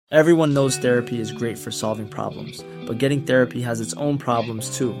Everyone knows therapy is great for solving problems, but getting therapy has its own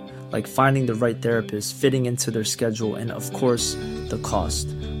problems too, like finding the right therapist, fitting into their schedule, and of course, the cost.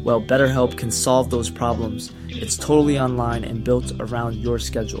 Well, BetterHelp can solve those problems. It's totally online and built around your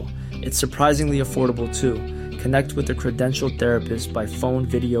schedule. It's surprisingly affordable too. Connect with a credentialed therapist by phone,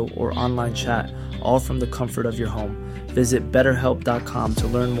 video, or online chat, all from the comfort of your home. Visit BetterHelp.com to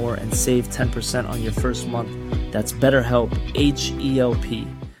learn more and save 10% on your first month. That's BetterHelp, H-E-L-P.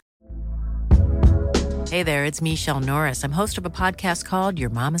 Hey there, it's Michelle Norris. I'm host of a podcast called Your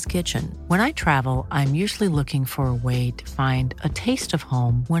Mama's Kitchen. When I travel, I'm usually looking for a way to find a taste of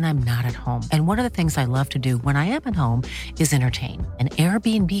home when I'm not at home. And one of the things I love to do when I am at home is entertain. And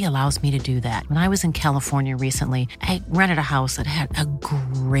Airbnb allows me to do that. When I was in California recently, I rented a house that had a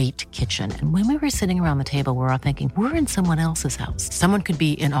great kitchen. And when we were sitting around the table, we're all thinking, we're in someone else's house. Someone could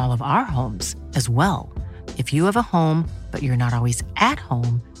be in all of our homes as well. If you have a home, but you're not always at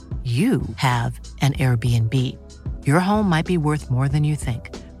home, you have an Airbnb. Your home might be worth more than you think.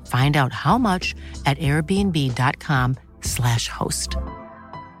 Find out how much at airbnb.com/host.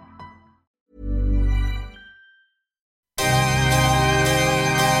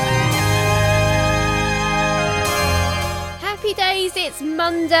 Happy days, it's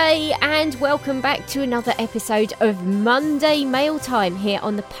Monday, and welcome back to another episode of Monday Mailtime here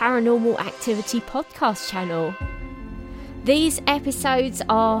on the Paranormal Activity podcast channel. These episodes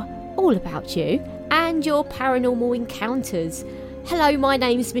are all about you and your paranormal encounters. Hello, my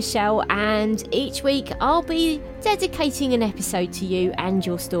name's Michelle, and each week I'll be dedicating an episode to you and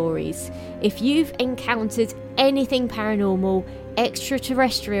your stories. If you've encountered anything paranormal,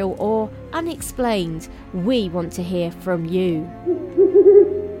 extraterrestrial or unexplained, we want to hear from you.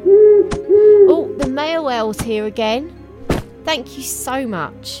 Oh, the mail elves here again. Thank you so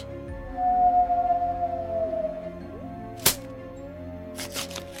much.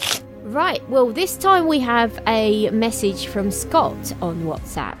 Right, well, this time we have a message from Scott on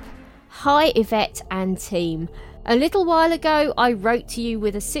WhatsApp. Hi, Yvette and team. A little while ago, I wrote to you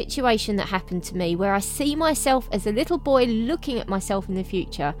with a situation that happened to me where I see myself as a little boy looking at myself in the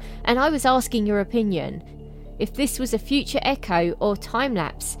future, and I was asking your opinion. If this was a future echo or time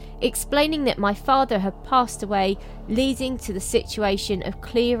lapse, explaining that my father had passed away, leading to the situation of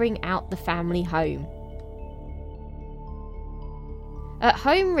clearing out the family home. At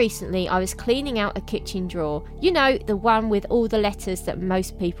home recently, I was cleaning out a kitchen drawer, you know, the one with all the letters that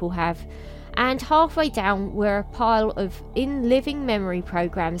most people have, and halfway down were a pile of in-living memory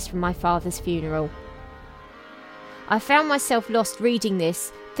programs from my father's funeral. I found myself lost reading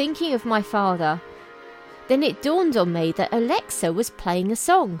this, thinking of my father. Then it dawned on me that Alexa was playing a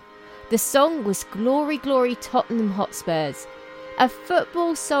song. The song was Glory Glory Tottenham Hotspurs, a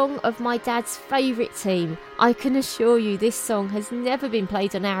football song of my dad's favourite team. I can assure you this song has never been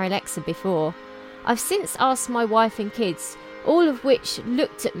played on our Alexa before. I've since asked my wife and kids, all of which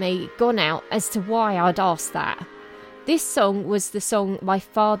looked at me, gone out, as to why I'd asked that. This song was the song my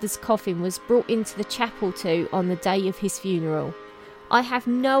father's coffin was brought into the chapel to on the day of his funeral. I have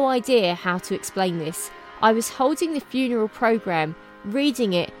no idea how to explain this. I was holding the funeral programme,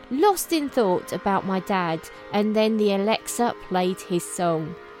 reading it, lost in thought about my dad, and then the Alexa played his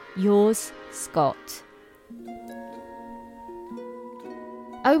song. Yours, Scott.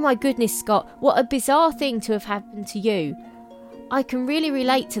 Oh my goodness, Scott, what a bizarre thing to have happened to you. I can really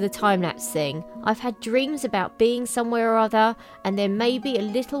relate to the time-lapse thing. I've had dreams about being somewhere or other, and then maybe a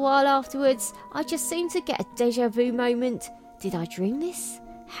little while afterwards, I just seem to get a déjà vu moment. Did I dream this?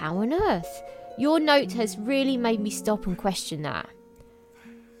 How on earth? Your note has really made me stop and question that.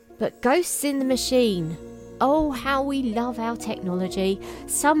 But ghosts in the machine. Oh, how we love our technology.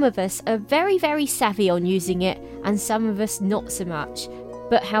 Some of us are very, very savvy on using it, and some of us not so much.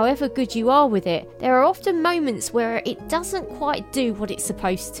 But however good you are with it, there are often moments where it doesn't quite do what it's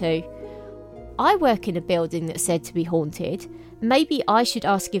supposed to. I work in a building that's said to be haunted. Maybe I should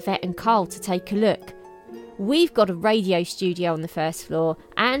ask Yvette and Carl to take a look. We've got a radio studio on the first floor,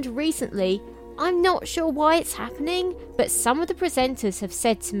 and recently, I'm not sure why it's happening, but some of the presenters have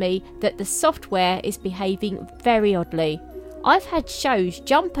said to me that the software is behaving very oddly. I've had shows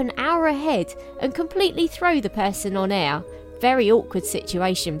jump an hour ahead and completely throw the person on air. Very awkward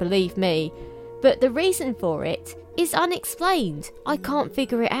situation, believe me. But the reason for it is unexplained. I can't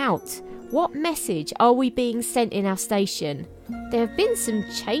figure it out. What message are we being sent in our station? There have been some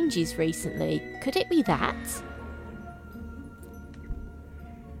changes recently. Could it be that?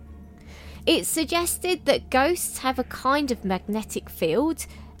 It's suggested that ghosts have a kind of magnetic field,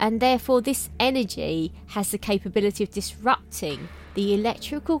 and therefore this energy has the capability of disrupting the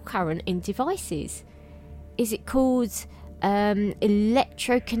electrical current in devices. Is it called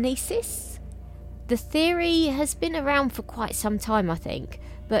electrokinesis. The theory has been around for quite some time, I think.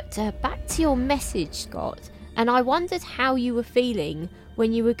 But back to your message, Scott, and I wondered how you were feeling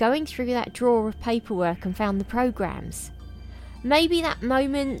when you were going through that drawer of paperwork and found the programs. Maybe that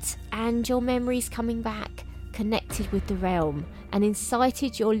moment and your memories coming back connected with the realm and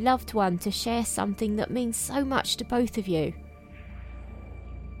incited your loved one to share something that means so much to both of you.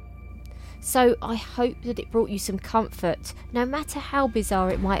 So I hope that it brought you some comfort, no matter how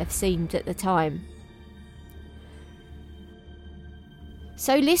bizarre it might have seemed at the time.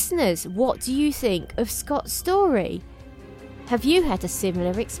 So listeners, what do you think of Scott's story? Have you had a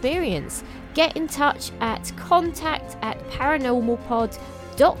similar experience? Get in touch at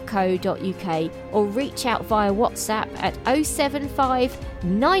contact@paranormalpod.co.uk or reach out via WhatsApp at 075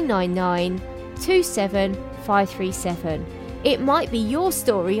 999 27537. It might be your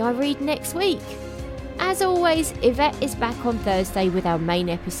story I read next week. As always, Yvette is back on Thursday with our main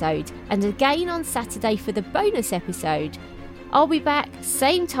episode and again on Saturday for the bonus episode. I'll be back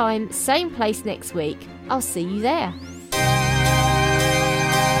same time, same place next week. I'll see you there.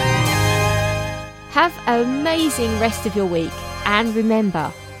 Have an amazing rest of your week, and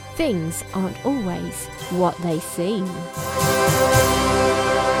remember, things aren't always what they seem.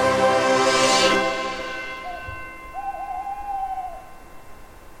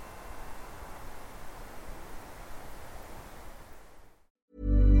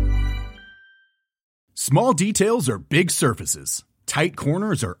 Small details are big surfaces. Tight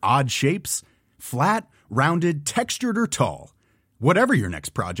corners are odd shapes. Flat, rounded, textured, or tall. Whatever your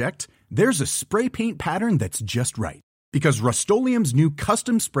next project, there's a spray paint pattern that's just right. Because Rust-Oleum's new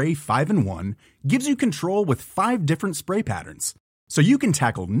Custom Spray 5-in-1 gives you control with 5 different spray patterns. So you can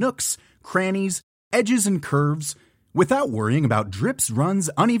tackle nooks, crannies, edges, and curves without worrying about drips, runs,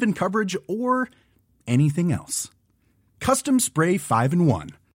 uneven coverage, or anything else. Custom Spray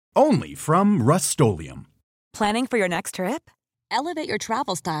 5-in-1. Only from Rust-Oleum. Planning for your next trip? Elevate your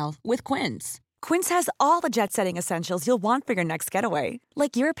travel style with Quince. Quince has all the jet-setting essentials you'll want for your next getaway,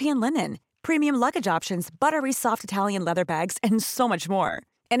 like European linen, premium luggage options, buttery soft Italian leather bags, and so much more.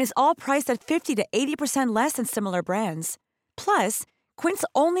 And is all priced at 50 to 80% less than similar brands. Plus, Quince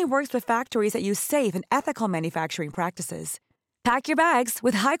only works with factories that use safe and ethical manufacturing practices. Pack your bags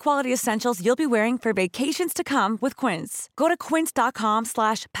with high-quality essentials you'll be wearing for vacations to come with Quince. Go to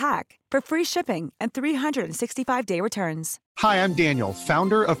quince.com/pack for free shipping and 365-day returns. Hi, I'm Daniel,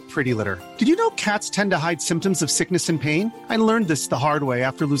 founder of Pretty Litter. Did you know cats tend to hide symptoms of sickness and pain? I learned this the hard way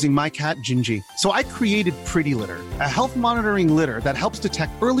after losing my cat, Gingy. So I created Pretty Litter, a health monitoring litter that helps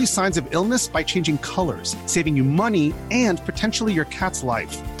detect early signs of illness by changing colors, saving you money and potentially your cat's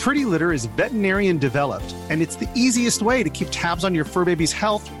life. Pretty Litter is veterinarian developed, and it's the easiest way to keep tabs on your fur baby's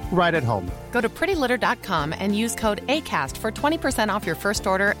health right at home. Go to prettylitter.com and use code ACAST for 20% off your first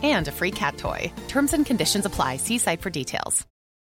order and a free cat toy. Terms and conditions apply. See site for details.